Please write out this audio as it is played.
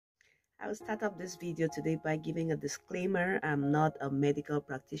I'll start off this video today by giving a disclaimer. I'm not a medical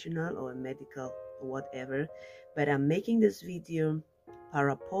practitioner or a medical whatever, but I'm making this video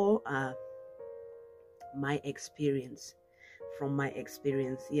rapport my experience, from my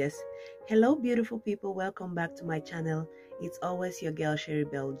experience. Yes, hello beautiful people, welcome back to my channel. It's always your girl Sherry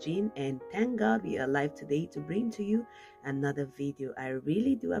Bell Jean, and thank God we are alive today to bring to you another video. I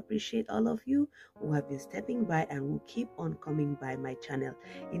really do appreciate all of you who have been stepping by and will keep on coming by my channel.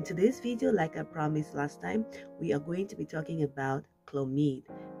 In today's video, like I promised last time, we are going to be talking about Comid,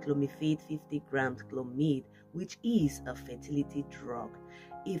 Clomid 50 grams Comid, which is a fertility drug.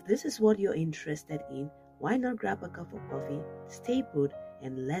 If this is what you're interested in, why not grab a cup of coffee, stay put,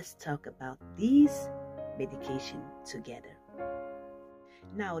 and let's talk about these medication together.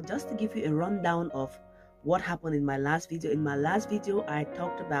 Now, just to give you a rundown of what happened in my last video. In my last video, I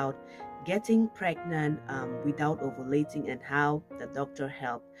talked about getting pregnant without ovulating and how the doctor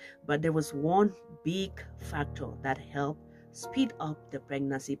helped. But there was one big factor that helped speed up the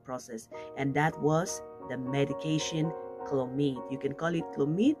pregnancy process, and that was the medication Comid. You can call it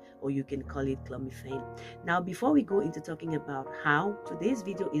Comid or you can call it clomiphene. Now, before we go into talking about how, today's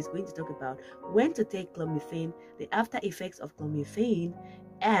video is going to talk about when to take clomiphene, the after effects of clomiphene,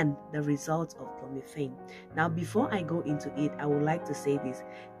 and the results of clomiphene. Now, before I go into it, I would like to say this: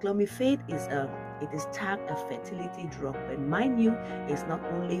 clomiphene is tagged a fertility drug, but mind you, it's not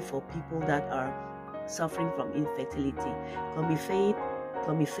only for people that are suffering from infertility.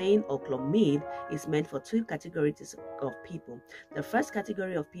 Clomiphene or Comid is meant for two categories of people. The first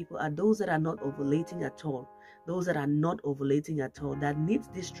category of people are those that are not ovulating at all. Those that are not ovulating at all, that needs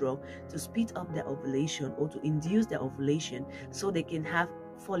this drug to speed up their ovulation or to induce their ovulation so they can have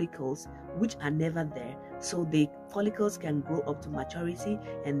follicles which are never there, so the follicles can grow up to maturity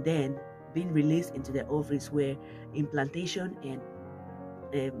and then being released into the ovaries where implantation and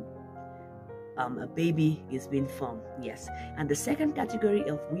a baby is being formed. Yes. And the second category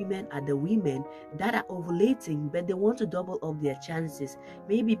of women are the women that are ovulating, but they want to double up their chances,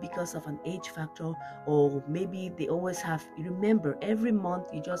 maybe because of an age factor, or maybe they always have, you remember, every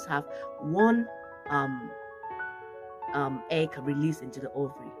month you just have one egg released into the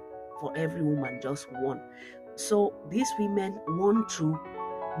ovary for every woman, just one. So these women want to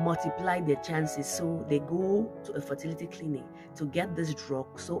multiply their chances, so they go to a fertility clinic to get this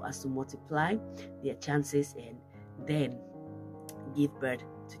drug so as to multiply their chances and then give birth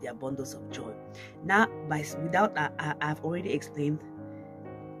to their bundles of joy. Now, I've already explained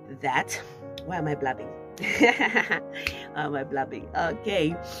that. Why am I blabbing? Why am I blabbing?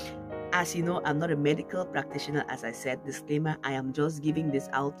 Okay. As you know, I'm not a medical practitioner. As I said, disclaimer, I am just giving this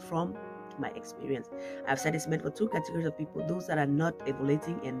out from my experience. I've said it's meant for two categories of people: those that are not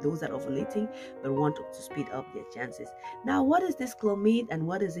ovulating and those that are ovulating but want to speed up their chances. Now, what is this Comid and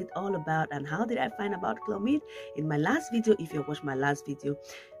what is it all about, and how did I find about Comid? In my last video, if you watched my last video,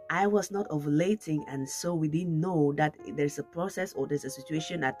 I was not ovulating, and so we didn't know that there's a process or there's a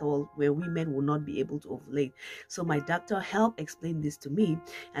situation at all where women will not be able to ovulate. So my doctor helped explain this to me,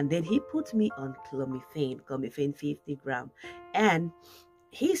 and then he put me on clomiphene 50 grams. And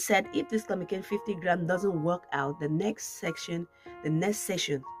he said if this clomiphene 50 grams doesn't work out, the next session,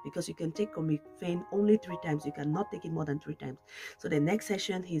 because you can take clomiphene only 3 times, you cannot take it more than 3 times. So the next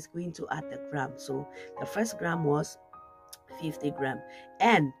session, he's going to add the gram. So the first gram was 50 grams.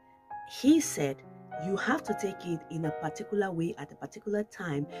 And he said you have to take it in a particular way at a particular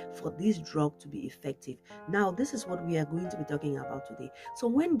time for this drug to be effective. Now, this is what we are going to be talking about today. So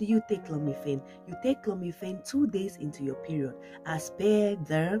when do you take clomiphene? You take clomiphene 2 days into your period, as per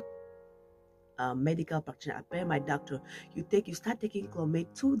the medical practitioner, as per my doctor. You start taking Comid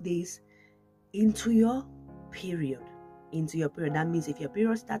 2 days into your period. That means if your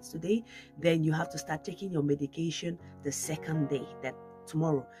period starts today, then you have to start taking your medication the second day. That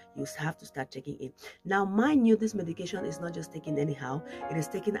tomorrow you have to start taking it. Now, mind you, this medication is not just taken anyhow. It is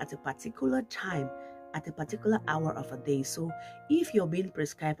taken at a particular time, at a particular hour of a day. So if you're being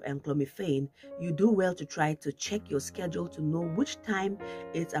prescribed clomiphene, you do well to try to check your schedule to know which time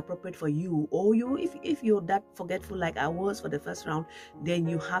it's appropriate for you. Or if you're that forgetful like I was for the first round, then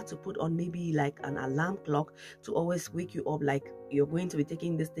you have to put on maybe like an alarm clock to always wake you up, like you're going to be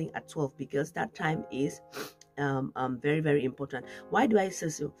taking this thing at 12, because that time is very, very important. Why do I say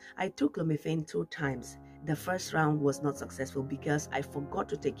so? I took clomiphene 2 times. The first round was not successful because I forgot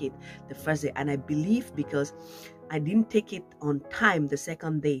to take it the first day, and I believe because I didn't take it on time the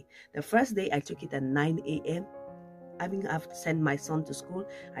second day. The first day I took it at 9 a.m. having sent my son to school,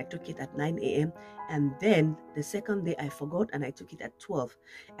 I took it at 9 a.m. And then the second day I forgot and I took it at 12.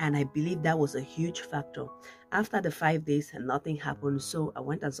 And I believe that was a huge factor. After the 5 days, nothing happened. So I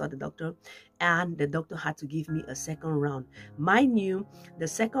went and saw the doctor, and the doctor had to give me a second round. Mind you, the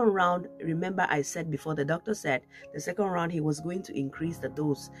second round, remember I said before, the doctor said the second round he was going to increase the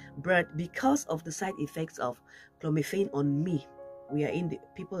dose. But because of the side effects of clomiphene on me,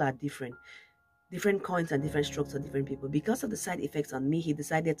 people are different coins and different strokes for different people. Because of the side effects on me, he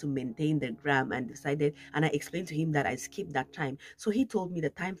decided to maintain the gram and I explained to him that I skipped that time. So he told me the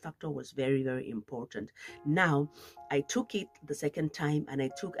time factor was very, very important. Now, I took it the second time, and I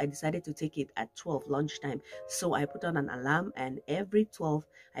decided to take it at 12 lunchtime. So I put on an alarm, and every 12,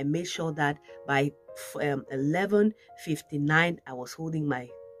 I made sure that by 11:59, I was holding my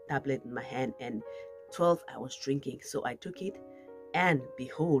tablet in my hand, and 12, I was drinking. So I took it, and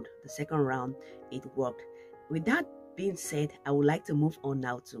behold, the second round, it worked. With that being said, I would like to move on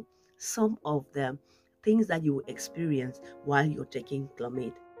now to some of the things that you will experience while you're taking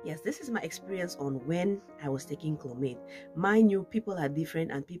Comid. Yes, this is my experience on when I was taking Comid. Mind you, people are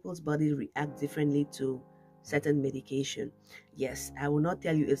different and people's bodies react differently to certain medication. Yes, I will not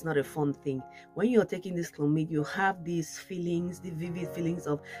tell you it's not a fun thing. When you're taking this Comid, you have these feelings, the vivid feelings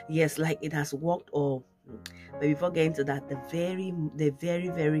of, yes, like it has worked. Or but before getting to that, the very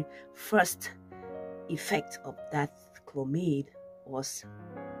first effect of that Comid was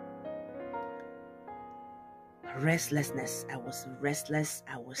restlessness. I was restless,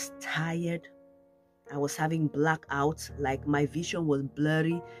 I was tired, I was having blackouts, like my vision was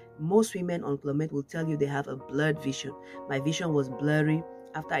blurry. Most women on Comid will tell you they have a blurred vision. My vision was blurry.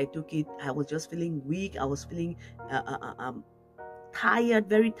 After I took it, I was just feeling weak. I was feeling tired,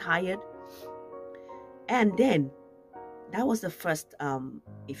 very tired. And then that was the first after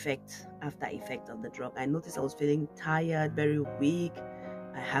effect of the drug. I noticed I was feeling tired, very weak,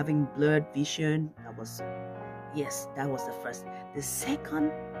 having blurred vision. That was the first. The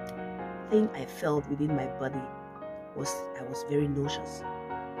second thing I felt within my body was I was very nauseous.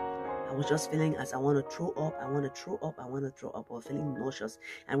 I was just feeling as I want to throw up, I want to throw up, I want to throw up, or feeling nauseous.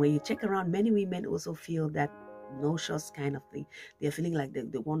 And when you check around, many women also feel that nauseous kind of thing. They're feeling like they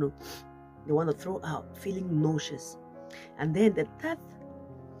want to throw out, feeling nauseous. And then the third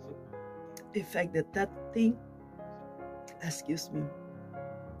effect, the third thing, excuse me,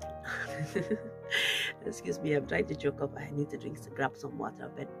 I'm trying to choke up. I need to grab some water,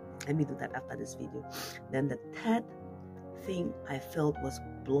 but let me do that after this video. Then the third thing I felt was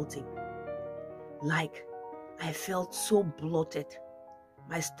bloating. Like, I felt so bloated.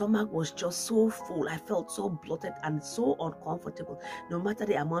 My stomach was just so full. I felt so bloated and so uncomfortable. No matter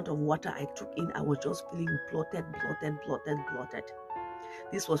the amount of water I took in, I was just feeling bloated.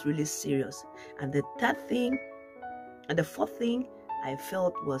 This was really serious. And the fourth thing I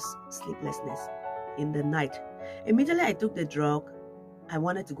felt was sleeplessness in the night. Immediately I took the drug, I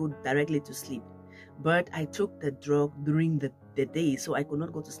wanted to go directly to sleep. But I took the drug during the day, so I could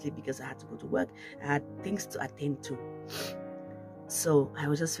not go to sleep because I had to go to work. I had things to attend to. So I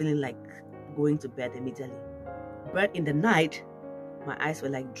was just feeling like going to bed immediately. But in the night, my eyes were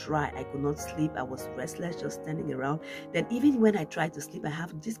like dry. I could not sleep. I was restless, just standing around. Then even when I tried to sleep, I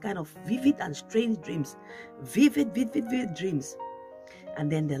have this kind of vivid and strange dreams. Vivid dreams.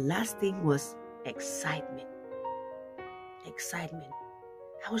 And then the last thing was excitement.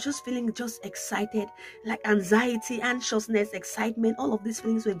 I was just feeling just excited, like anxiety, anxiousness, excitement. All of these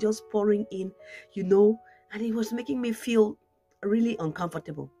feelings were just pouring in, and it was making me feel really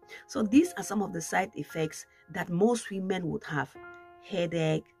uncomfortable. So these are some of the side effects that most women would have.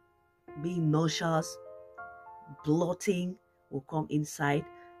 Headache, being nauseous, bloating will come inside,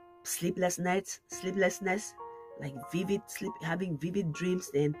 sleeplessness, like having vivid dreams.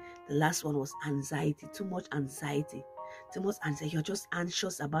 Then the last one was anxiety, too much anxiety. You're just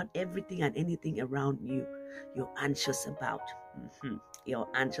anxious about everything and anything around you. You're anxious about.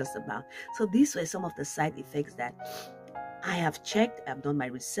 So these were some of the side effects that I have checked. I've done my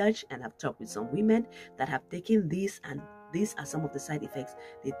research and I've talked with some women that have taken these, and these are some of the side effects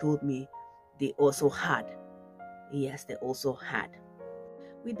they told me they also had. Yes, they also had.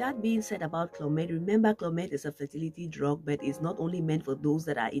 With that being said about Comid, remember Comid is a fertility drug, but it's not only meant for those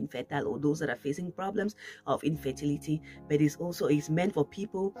that are infertile or those that are facing problems of infertility, but it's meant for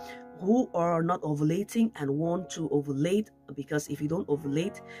people who are not ovulating and want to ovulate, because if you don't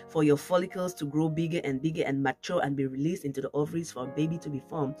ovulate, for your follicles to grow bigger and mature and be released into the ovaries for a baby to be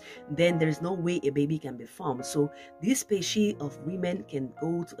formed, then there is no way a baby can be formed. So this species of women can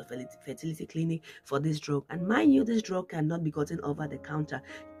go to a fertility clinic for this drug. And mind you, this drug cannot be gotten over the counter.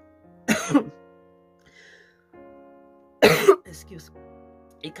 excuse,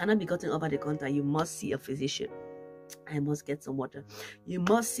 it cannot be gotten over the counter. You must see a physician. I must get some water. You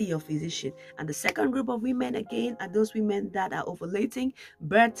must see your physician. And the second group of women, again, are those women that are ovulating,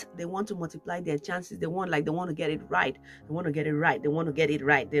 but they want to multiply their chances. They want to get it right. They want to get it right. They want to get it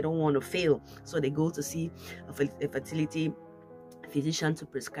right. They don't want to fail. So they go to see a fertility physician to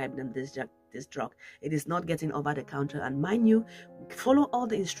prescribe them this drug. It is not getting over the counter. And mind you, follow all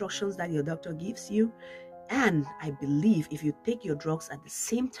the instructions that your doctor gives you. And I believe if you take your drugs at the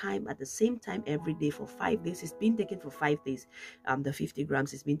same time every day for 5 days, it's been taken for 5 days. The 50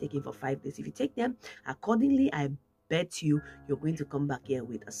 grams is being taken for 5 days. If you take them accordingly, I bet you're going to come back here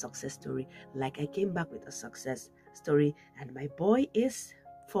with a success story, like I came back with a success story. And my boy is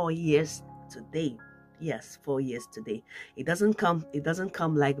 4 years today. Yes, 4 years today. It doesn't come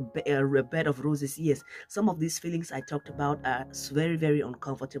like a bed of roses. Yes, some of these feelings I talked about are very, very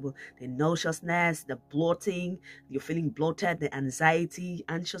uncomfortable. The nauseousness, the bloating, you're feeling bloated, the anxiety,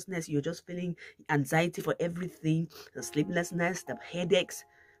 anxiousness, you're just feeling anxiety for everything, the sleeplessness, the headaches,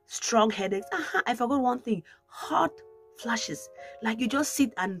 strong headaches. I forgot one thing, hot flashes. Like you just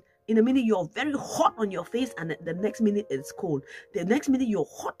sit and in a minute you're very hot on your face and the next minute it's cold. The next minute you're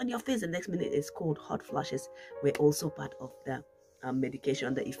hot on your face, the next minute it's cold. Hot flashes were also part of the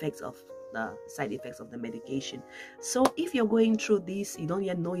medication, the effects of the side effects of the medication. So if you're going through this, you don't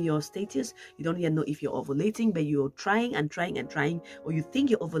yet know your status, you don't yet know if you're ovulating, but you're trying and trying and trying, or you think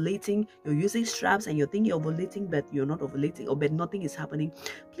you're ovulating, you're using straps and you think you're ovulating but you're not ovulating, or but nothing is happening,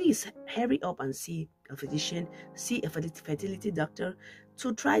 please hurry up and see a physician, see a fertility doctor,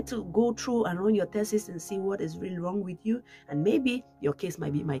 to try to go through and run your tests and see what is really wrong with you. And maybe your case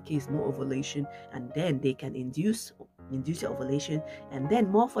might be my case, no ovulation, and then they can induce your ovulation, and then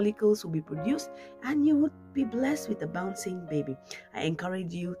more follicles will be produced and you would be blessed with a bouncing baby. I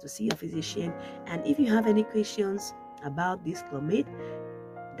encourage you to see a physician. And if you have any questions about this Comid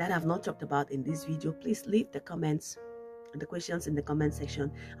that I've not talked about in this video, please leave the questions in the comment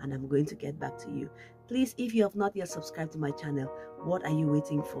section and I'm going to get back to you. Please, if you have not yet subscribed to my channel, what are you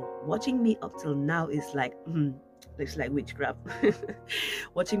waiting for? Watching me up till now is like looks like witchcraft.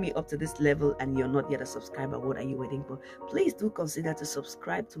 Watching me up to this level and you're not yet a subscriber, what are you waiting for? Please do consider to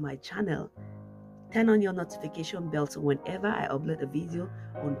subscribe to my channel. Turn on your notification bell so whenever I upload a video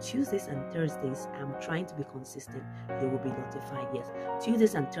on Tuesdays and Thursdays, I'm trying to be consistent, you will be notified. Yes,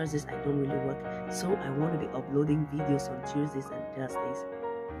 Tuesdays and Thursdays I don't really work, so I want to be uploading videos on Tuesdays and Thursdays.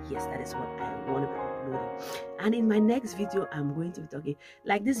 Yes, that is what I want to be uploading. And in my next video, I'm going to be talking,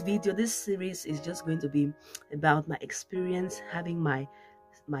 like this series is just going to be about my experience having my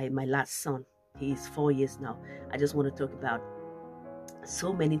last son. He is 4 years now. I just want to talk about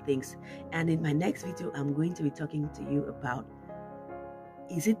so many things. And in my next video, I'm going to be talking to you about,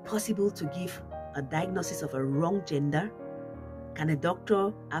 is it possible to give a diagnosis of a wrong gender? Can a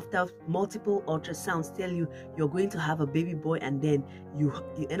doctor, after multiple ultrasounds, tell you you're going to have a baby boy and then you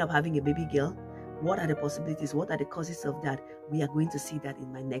end up having a baby girl? What are the possibilities? What are the causes of that? We are going to see that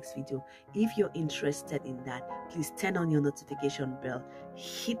in my next video. If you're interested in that, please turn on your notification bell,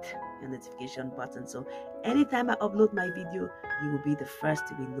 hit your notification button, so anytime I upload my video, you will be the first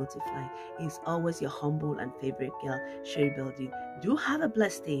to be notified. It's always your humble and favorite girl, Sherry Belding. Do have a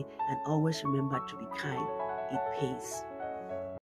blessed day and always remember to be kind. It pays.